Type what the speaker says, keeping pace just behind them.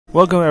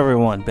Welcome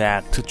everyone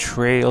back to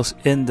Trails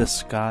in the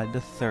Sky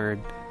the Third.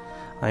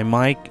 I'm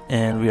Mike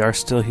and we are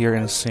still here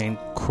in St.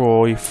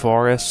 Croix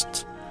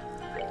Forest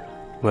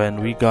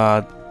when we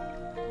got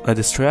a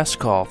distress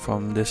call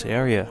from this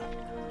area.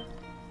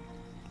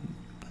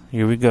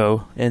 Here we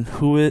go. And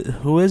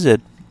who is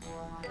it?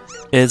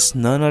 It's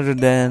none other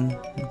than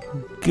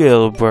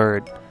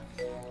Gilbert.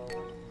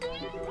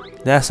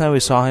 Last time we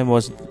saw him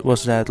was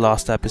that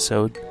last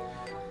episode.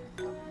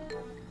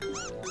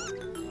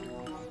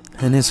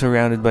 And he's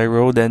surrounded by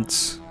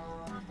rodents.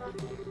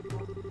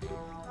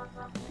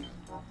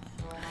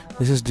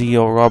 This is the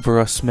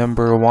Ouroboros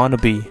member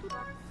Wannabe.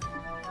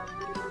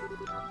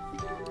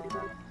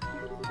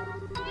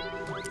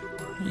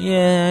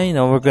 Yeah, you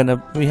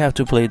know, we have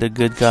to play the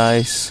good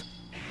guys.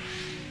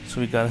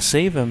 So we gotta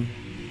save him.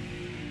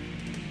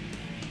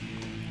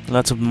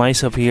 Lots of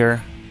mice up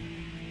here.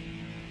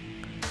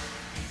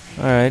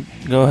 Alright,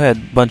 go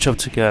ahead, bunch up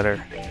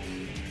together.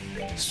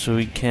 So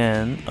we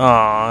can...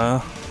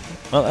 Aww.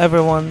 Well,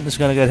 everyone is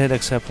gonna get hit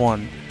except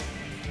one.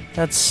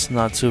 That's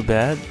not too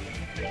bad.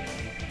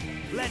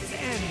 Let's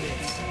end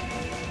this.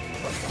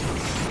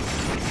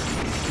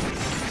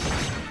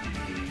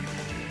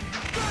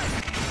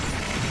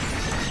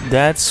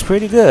 That's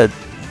pretty good.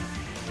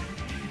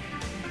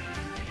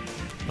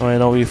 Why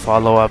don't we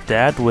follow up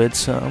that with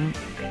some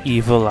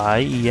Evil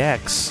Eye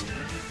EX?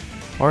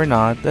 Or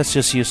not, let's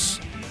just use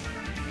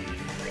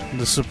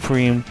the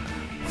Supreme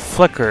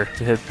Flicker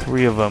to hit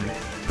 3 of them.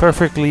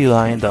 Perfectly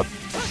lined up.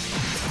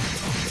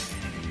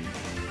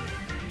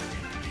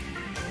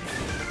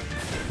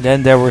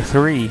 Then there were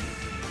 3.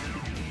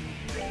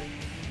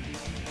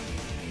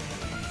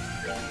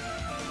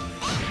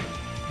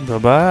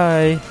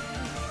 Bye-bye.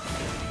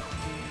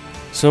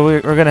 So we're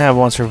gonna have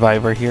one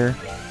survivor here.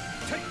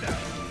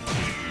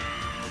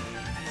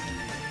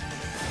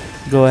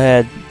 Go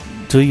ahead,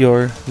 do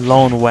your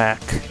lone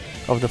whack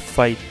of the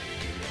fight.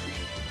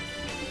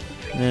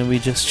 And then we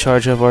just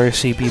charge up our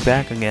CP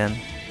back again.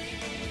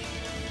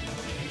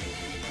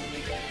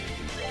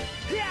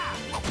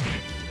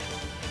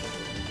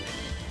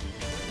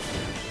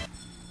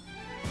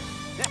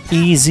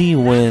 Easy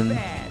win.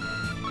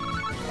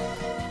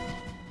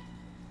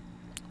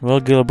 Well,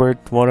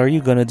 Gilbert, what are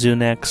you gonna do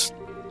next?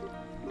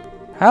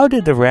 How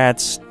did the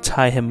rats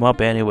tie him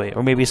up anyway?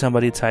 Or maybe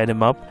somebody tied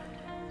him up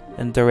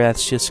and the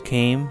rats just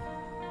came?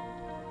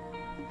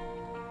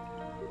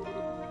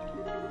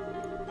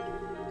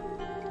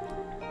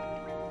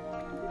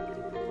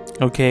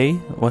 Okay,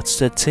 what's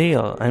the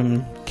tale?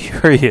 I'm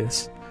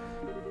curious.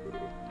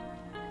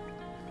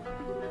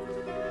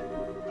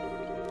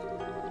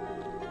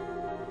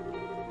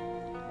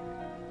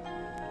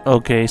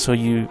 Okay, so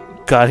you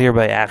got here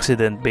by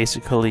accident,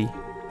 basically.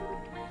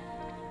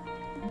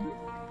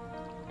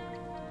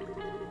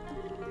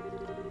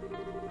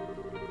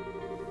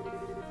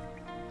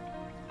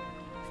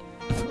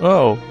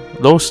 Oh,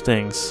 those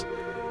things.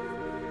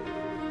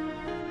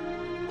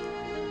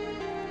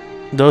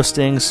 Those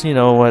things, you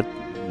know what?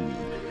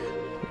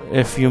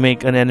 If you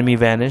make an enemy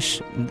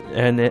vanish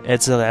and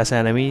it's the last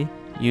enemy,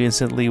 you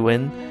instantly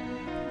win.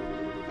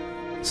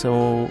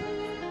 So,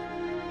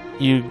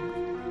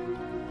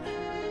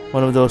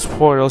 one of those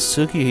portals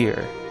took you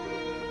here.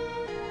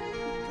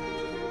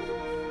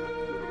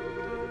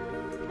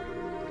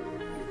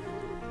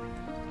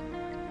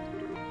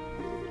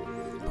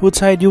 Who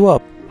tied you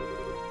up?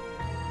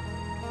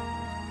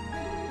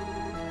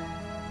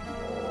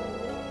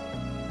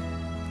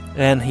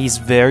 And he's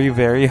very,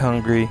 very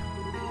hungry.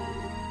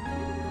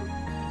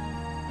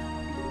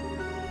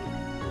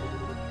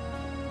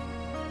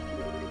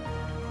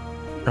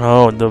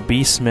 Oh, the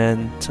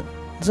beastmen.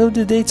 So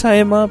did they tie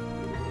him up?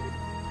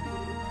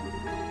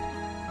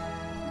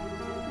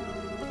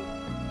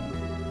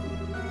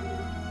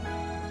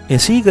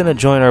 Is he gonna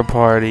join our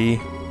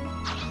party?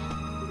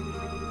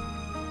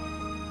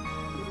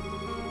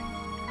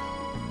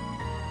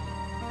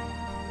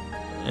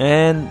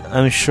 And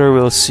I'm sure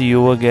we'll see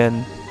you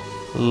again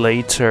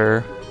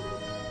later.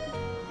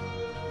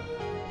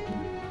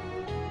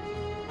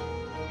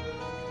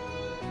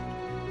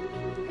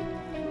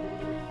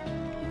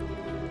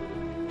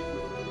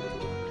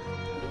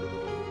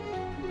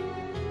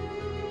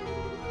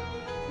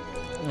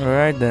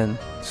 Alright then,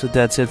 so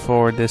that's it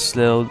for this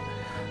little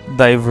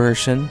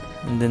diversion,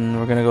 and then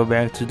we're gonna go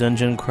back to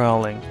dungeon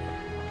crawling.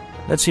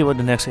 Let's see what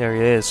the next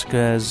area is,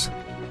 because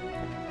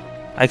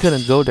I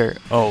couldn't go there.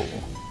 Oh,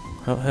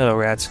 hello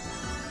rats.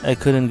 I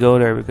couldn't go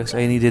there because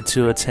I needed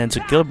to attend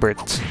to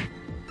Gilbert.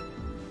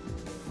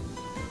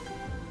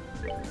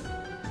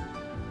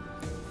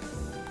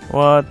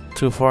 What?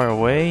 Too far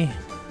away?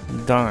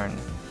 Darn.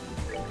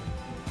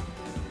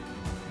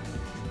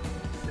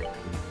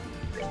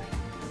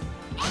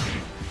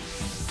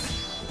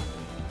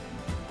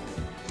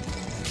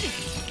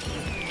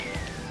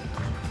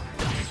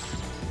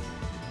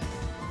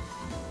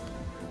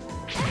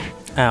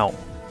 Ow.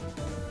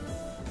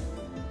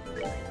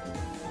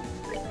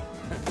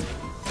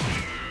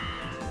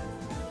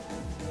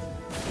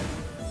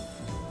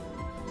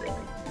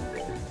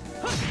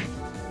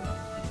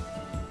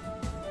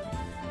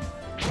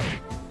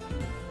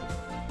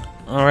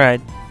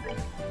 Alright.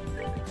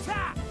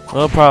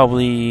 We'll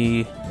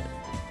probably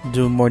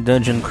do more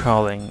dungeon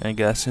crawling, I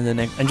guess, in the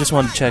next. I just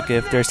want to check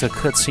if there's a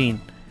cutscene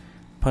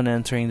upon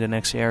entering the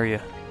next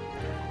area.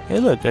 Hey,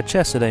 look, a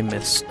chest that I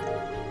missed.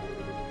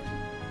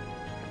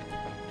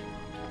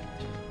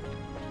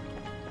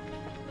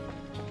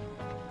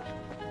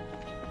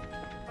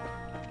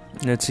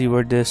 Let's see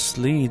where this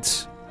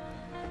leads.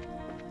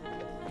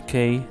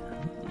 Okay.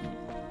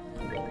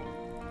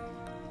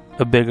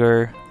 A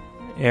bigger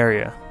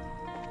area.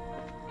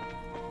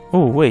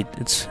 Oh wait,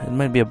 it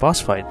might be a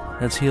boss fight.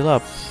 Let's heal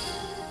up.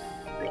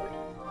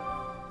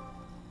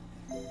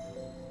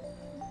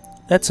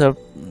 That's a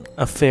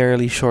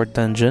fairly short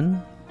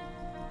dungeon.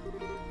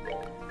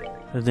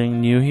 Anything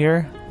new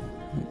here?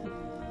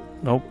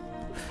 Nope.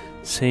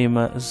 Same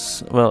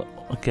as, well,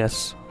 I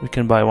guess we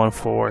can buy one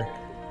for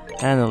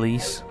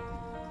Annalise.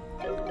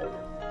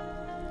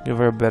 Give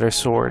her a better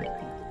sword.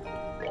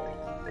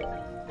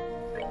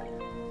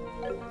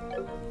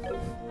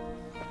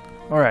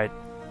 Alright.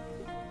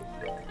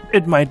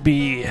 It might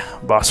be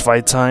boss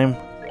fight time.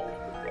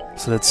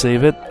 So let's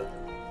save it.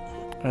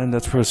 And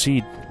let's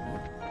proceed.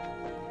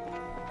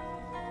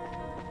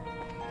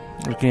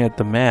 Looking at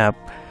the map,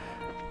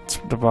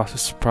 the boss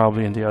is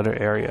probably in the other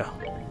area.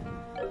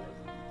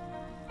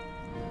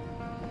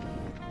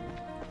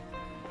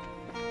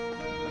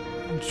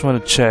 Just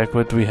want to check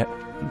what we have.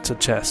 It's a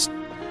chest.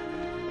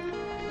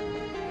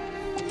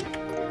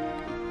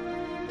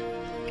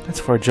 That's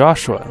for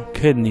Joshua.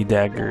 Kidney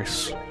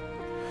daggers.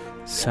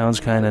 Sounds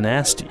kind of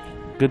nasty.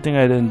 Good thing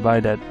I didn't buy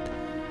that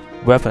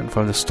weapon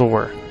from the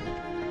store.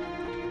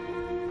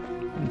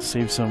 Let's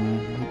save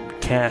some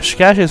cash.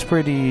 Cash is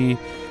pretty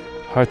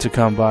hard to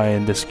come by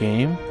in this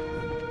game.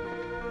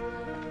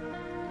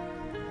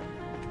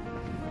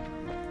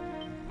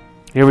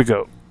 Here we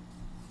go.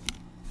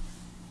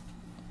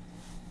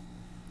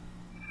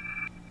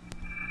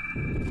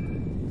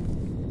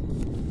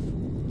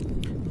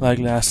 Like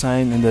last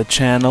time in the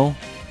channel,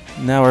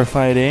 now we're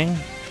fighting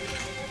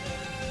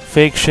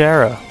Fake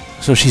Shara.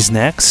 So she's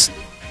next.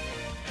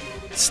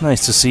 It's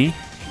nice to see.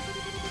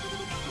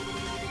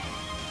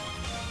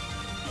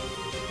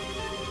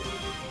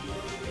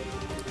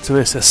 So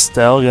is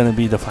Estelle gonna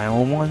be the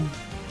final one?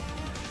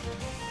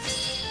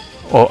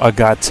 Oh,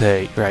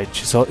 Agate, right?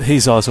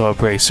 He's also a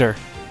bracer.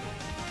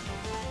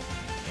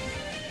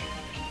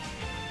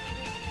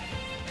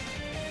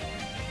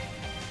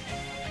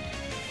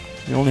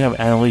 We only have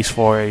Annalise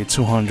for a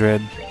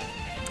 200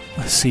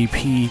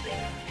 CP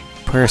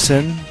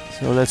person,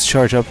 so let's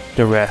charge up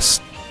the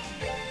rest.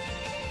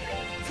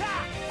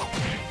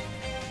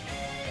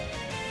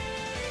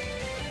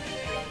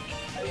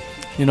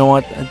 You know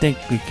what? I think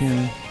we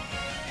can.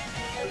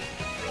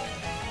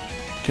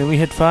 Can we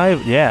hit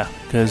 5? Yeah,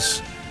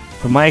 because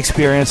from my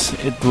experience,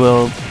 it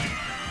will.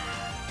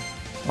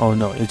 Oh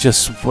no! It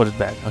just put it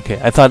back. Okay,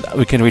 I thought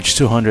we can reach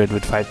 200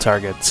 with 5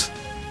 targets.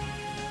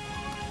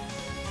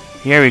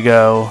 Here we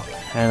go,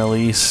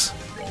 Annalise.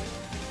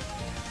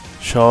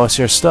 Show us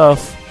your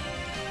stuff.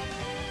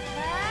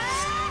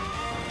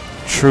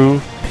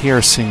 True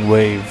piercing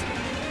wave.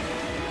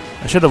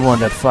 I should have won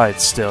that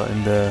fight still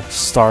in the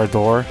star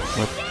door,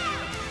 but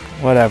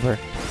whatever.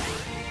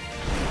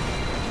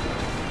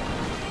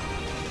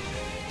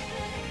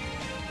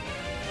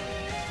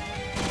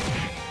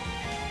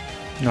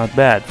 Not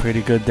bad,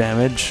 pretty good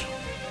damage.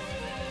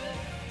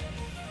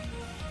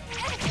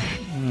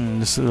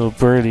 This little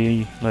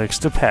birdie likes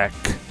to peck.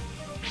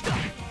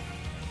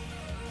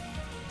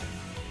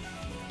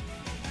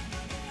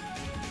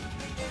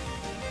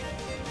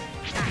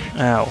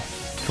 Ow.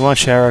 Come on,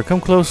 Shara, come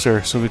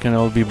closer so we can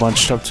all be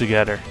bunched up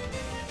together.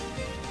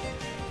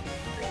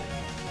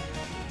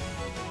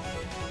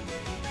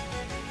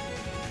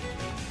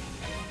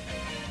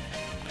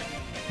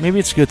 Maybe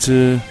it's good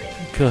to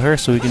kill her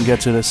so we can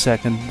get to the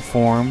second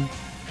form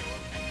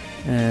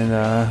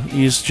and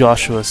use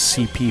Joshua's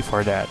CP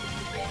for that.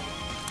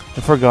 I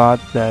forgot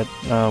that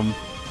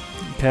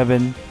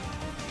Kevin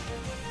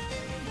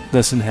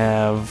doesn't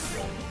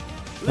have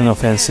an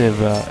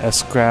offensive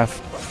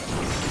S-craft,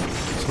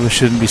 so we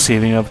shouldn't be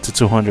saving up to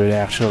 200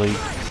 actually.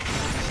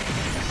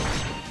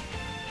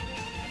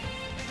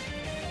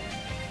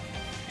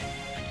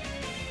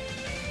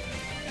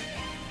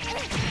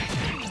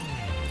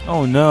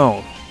 Oh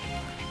no!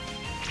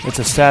 It's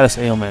a status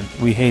ailment.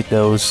 We hate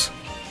those.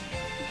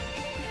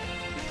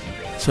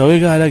 So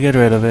we gotta get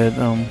rid of it.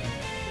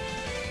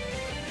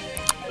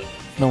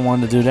 Don't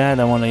want to do that.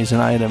 I want to use an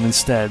item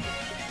instead.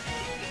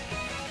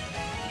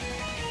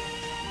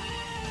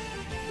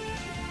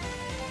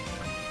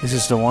 This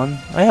is the one.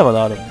 I have a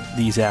lot of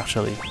these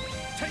actually.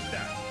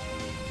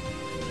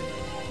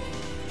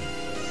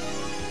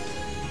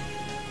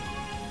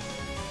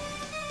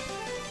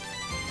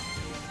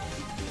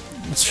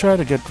 Let's try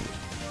to get.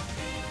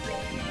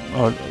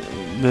 Oh,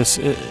 this.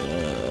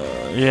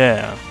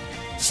 Yeah.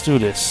 Let's do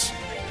this.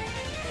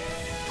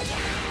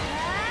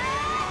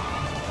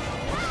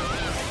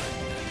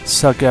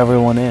 Suck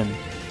everyone in.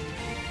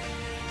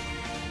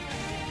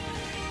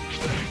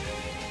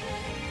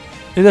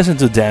 It doesn't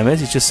do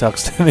damage, it just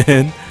sucks them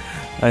in.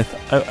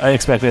 I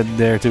expected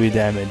there to be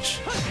damage.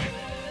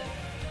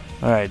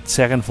 Alright,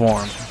 second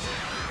form.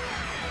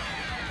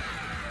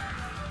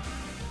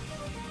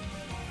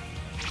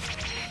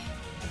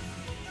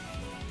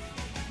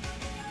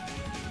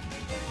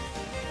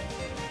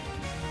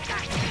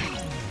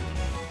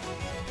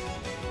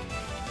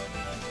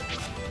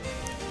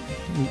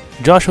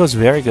 Joshua's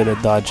very good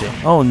at dodging.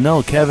 Oh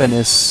no, Kevin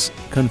is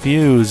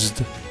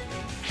confused.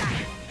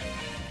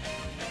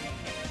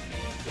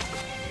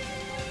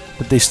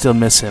 But they still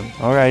miss him.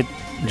 Alright,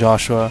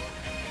 Joshua,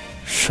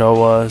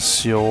 show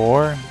us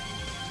your...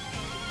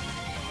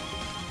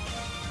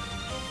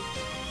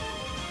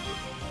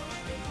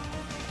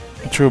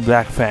 True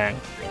Black Fang.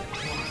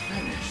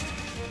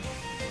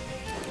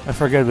 I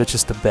forget which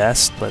is the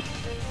best, but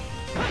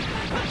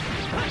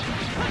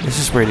this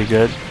is pretty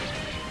good.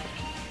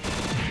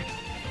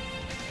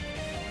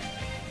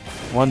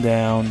 One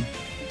down.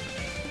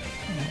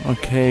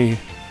 Okay.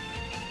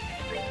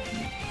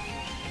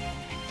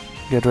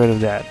 Get rid of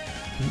that.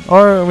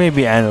 Or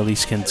maybe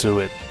Annalise can do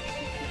it.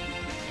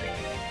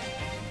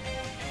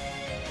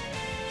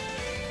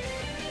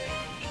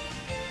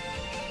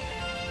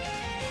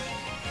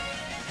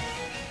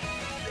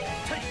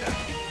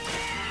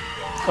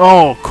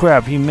 Oh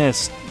crap, he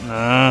missed.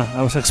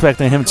 I was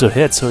expecting him to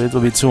hit, so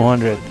it'll be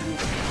 200.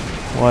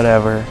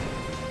 Whatever.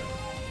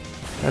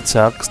 That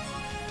sucks.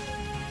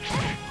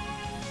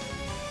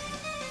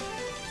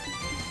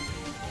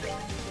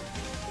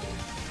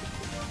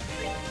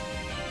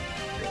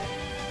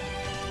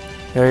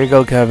 There you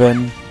go,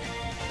 Kevin.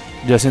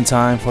 Just in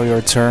time for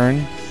your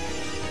turn.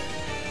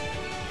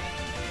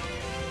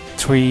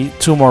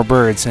 Two more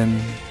birds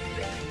and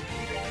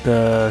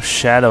the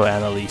Shadow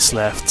Annalise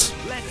left.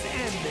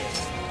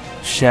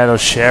 Shadow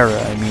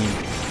Shara, I mean.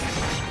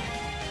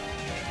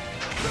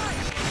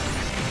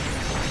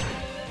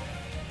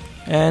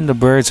 And the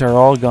birds are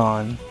all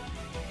gone.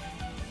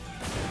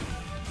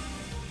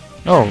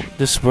 Oh,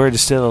 this bird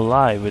is still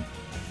alive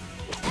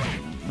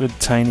with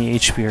tiny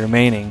HP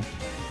remaining.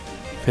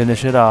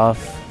 Finish it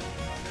off.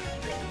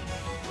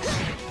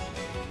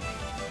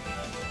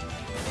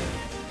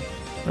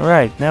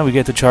 Alright, now we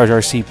get to charge our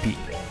CP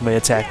by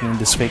attacking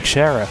this fake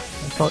Shara.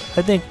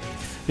 I think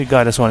we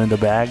got this one in the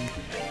bag.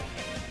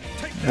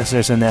 Unless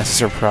there's a nasty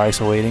surprise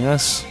awaiting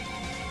us.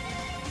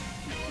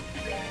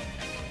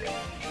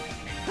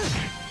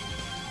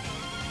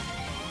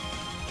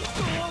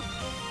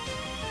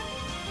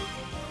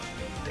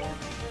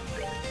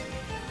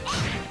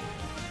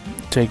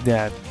 Take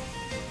that.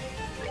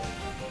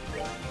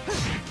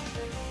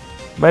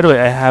 By the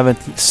way, I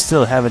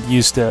still haven't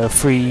used the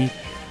free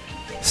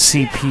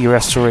CP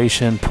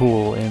restoration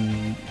pool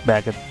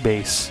back at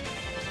base.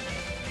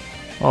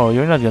 Oh,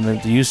 you're not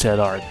gonna use that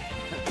art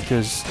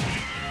because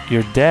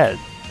you're dead.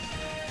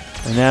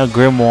 And now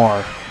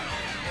Grimoire.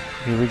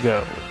 Here we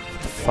go.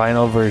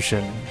 Final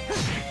version.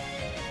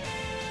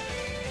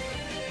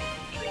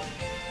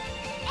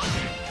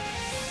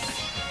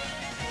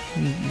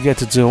 You get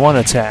to do one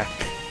attack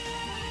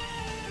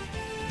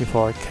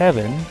before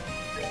Kevin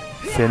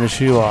finish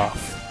you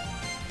off.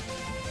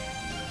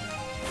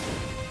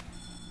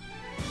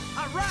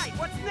 Alright,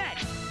 what's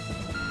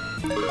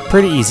next?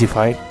 Pretty easy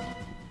fight.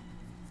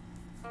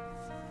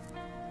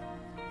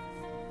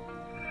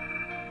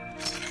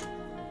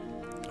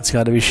 It's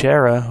gotta be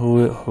Shara.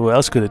 Who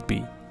else could it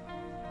be?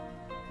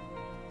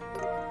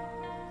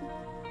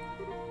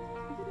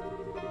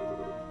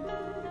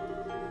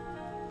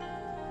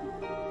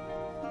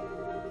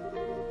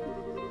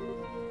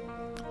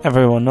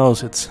 Everyone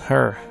knows it's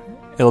her.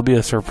 It'll be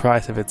a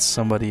surprise if it's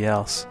somebody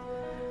else.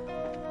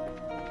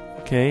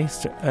 Okay,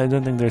 so I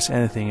don't think there's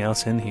anything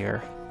else in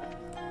here.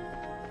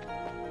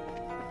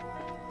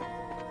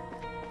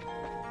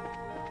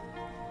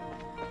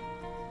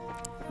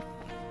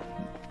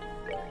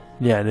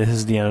 Yeah, this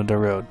is the end of the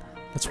road.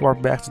 Let's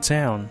walk back to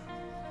town.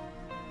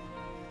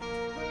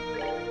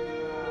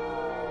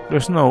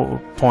 There's no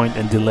point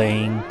in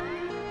delaying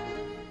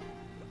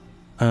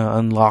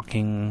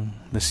unlocking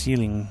the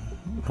ceiling,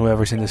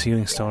 whoever's in the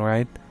ceiling stone,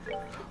 right?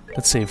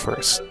 Let's save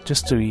first,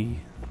 just to be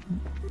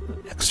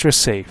extra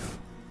safe.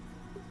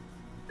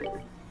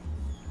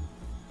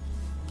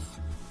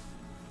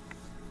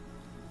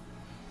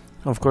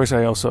 Of course,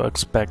 I also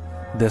expect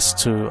this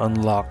to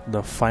unlock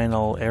the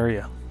final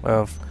area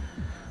of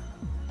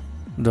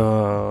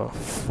the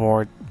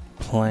fourth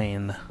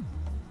plane,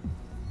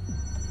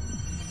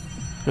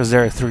 because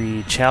there are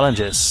 3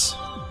 challenges.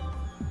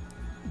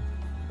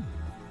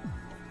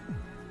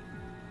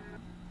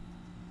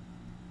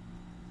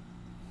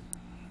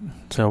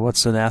 So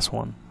what's the last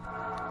one?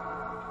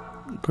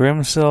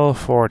 Grimsel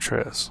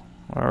Fortress.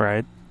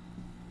 Alright.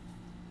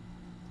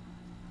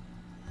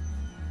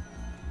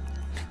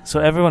 So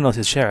everyone else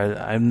is shared.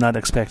 I'm not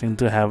expecting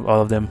to have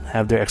all of them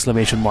have their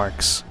exclamation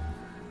marks,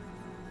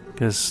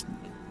 because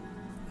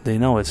they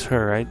know it's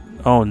her, right?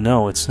 Oh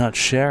no, it's not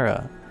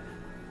Shara.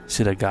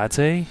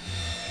 Sidagate?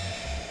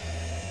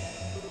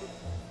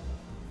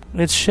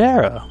 It's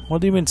Shara. What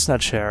do you mean it's not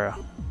Shara?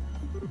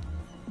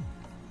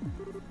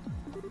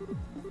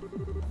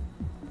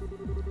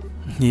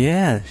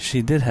 Yeah,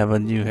 she did have a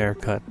new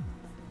haircut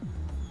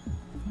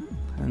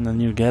and a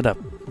new getup.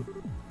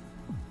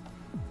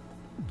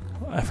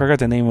 I forgot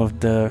the name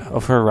of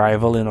her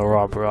rival in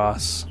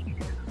Ouroboros.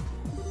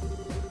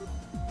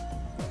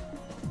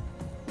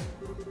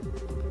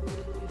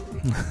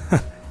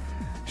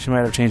 She might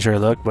have changed her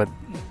look, but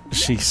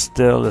she's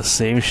still the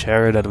same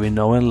Shara that we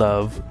know and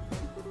love.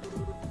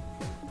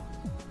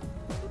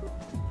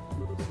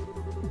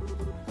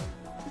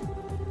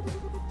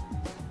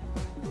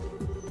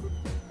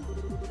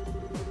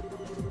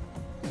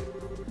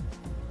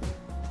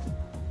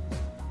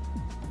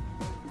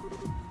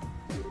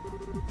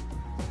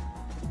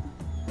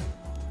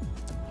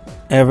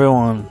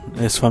 Everyone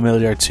is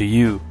familiar to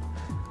you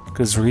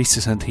because Reese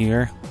isn't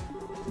here.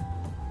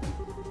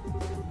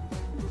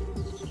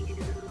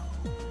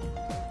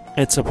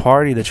 It's a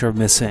party that you're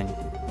missing.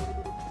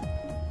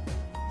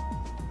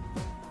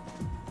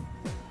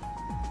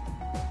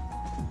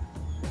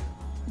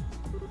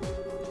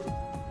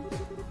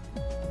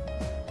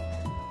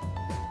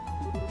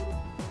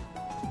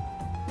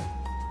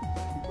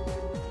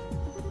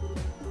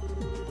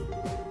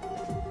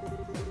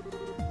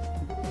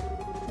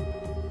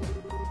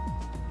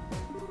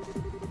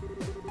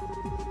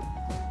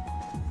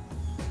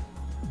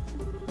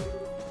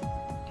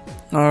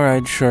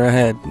 Alright, sure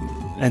ahead.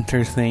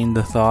 Entertain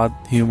the thought,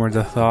 humor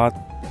the thought.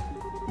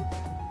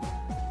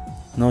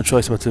 No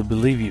choice but to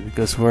believe you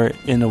because we're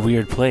in a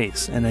weird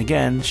place. And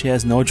again, she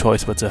has no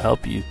choice but to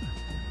help you.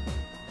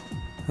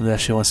 Unless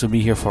she wants to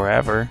be here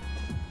forever.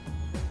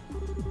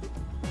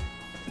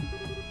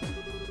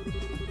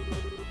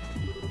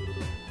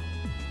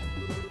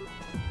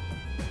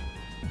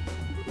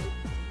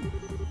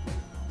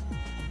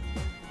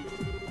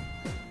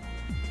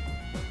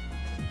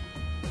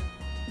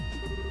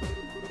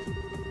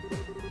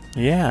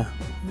 Yeah.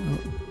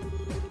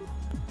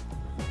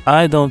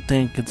 I don't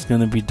think it's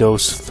gonna be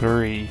those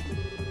three.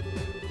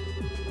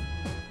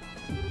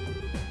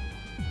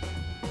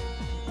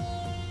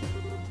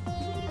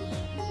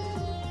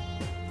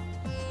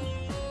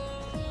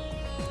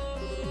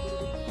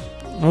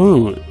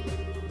 Ooh.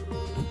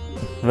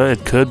 Well,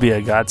 it could be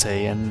Agate,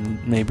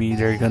 and maybe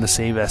they're gonna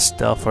save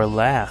Estelle for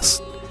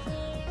last.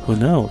 Who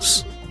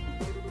knows?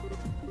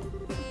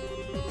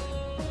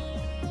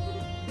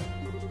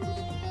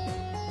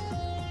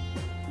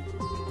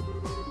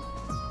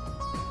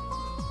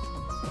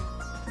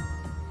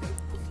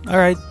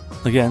 Alright,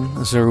 again,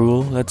 as a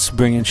rule, let's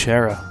bring in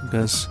Shara,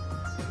 because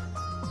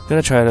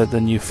gotta try out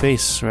the new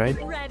face,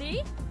 right?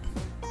 Ready?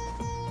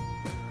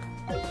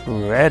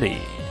 Ready.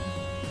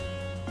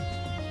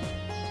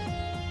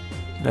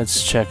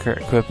 Let's check her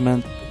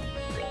equipment.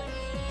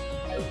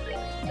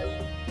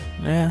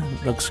 Yeah,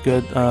 looks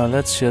good.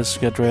 Let's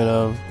just get rid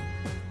of...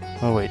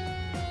 Oh, wait.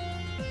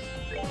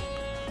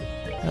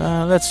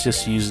 Let's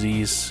just use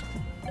these.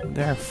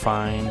 They're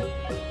fine.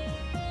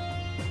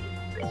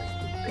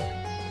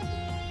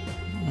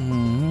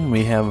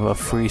 We have a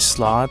free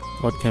slot.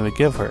 What can we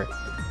give her?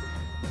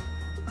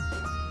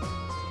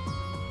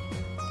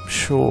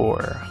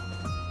 Sure.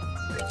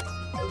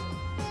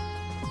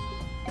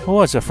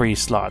 What's a free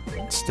slot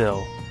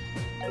still?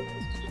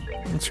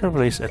 Let's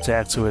replace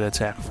attack 2 with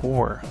attack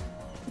 4.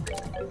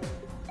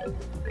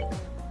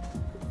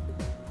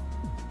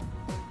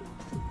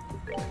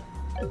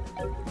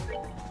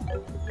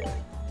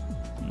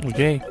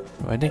 Okay,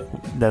 I think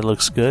that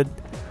looks good.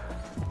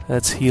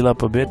 Let's heal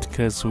up a bit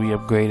because we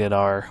upgraded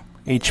our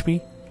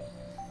HP.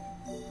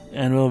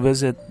 And we'll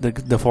visit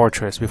the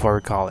fortress before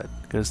we call it,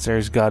 because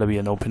there's gotta be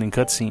an opening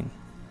cutscene.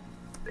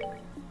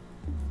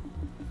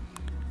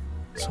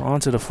 So on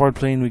to the fort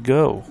plane we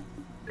go.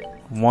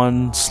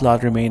 One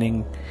slot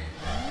remaining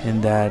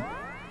in that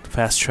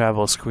fast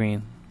travel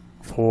screen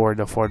for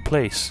the fort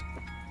place.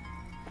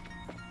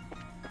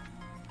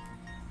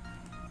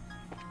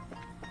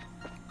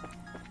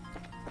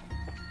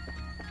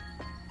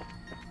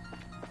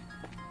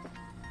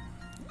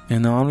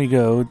 And on we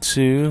go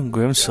to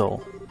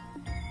Grimsoul.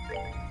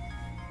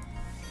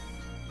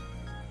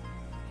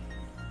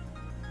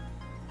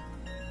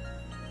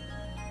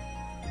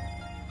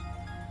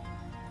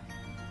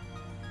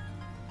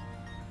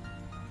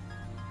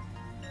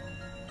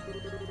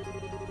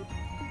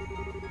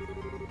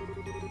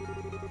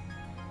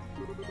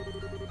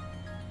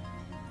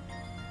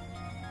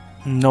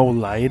 No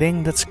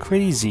lighting? That's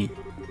crazy.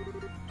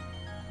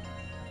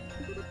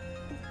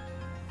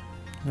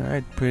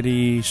 Alright,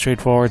 pretty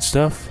straightforward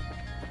stuff.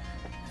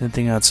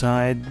 Anything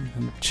outside?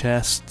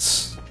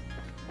 Chests.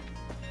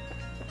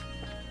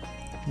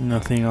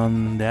 Nothing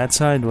on that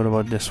side. What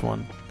about this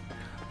one?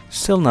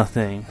 Still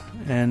nothing.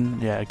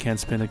 And yeah, I can't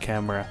spin the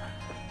camera.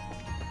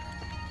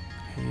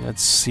 Okay,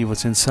 let's see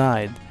what's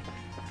inside.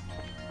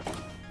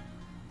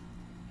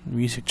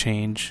 Music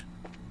change.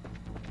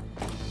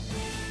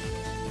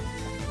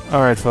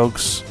 Alright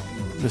folks,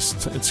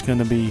 it's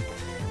gonna be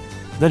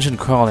dungeon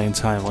crawling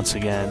time once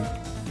again.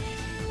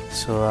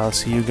 So I'll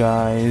see you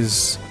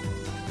guys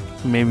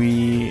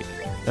maybe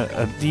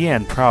at the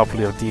end,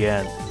 probably at the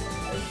end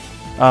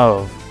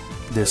of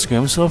this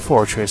Grimsoul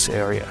Fortress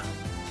area.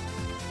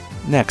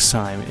 next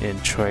time in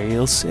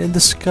Trails in the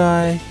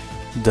Sky,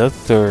 the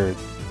third.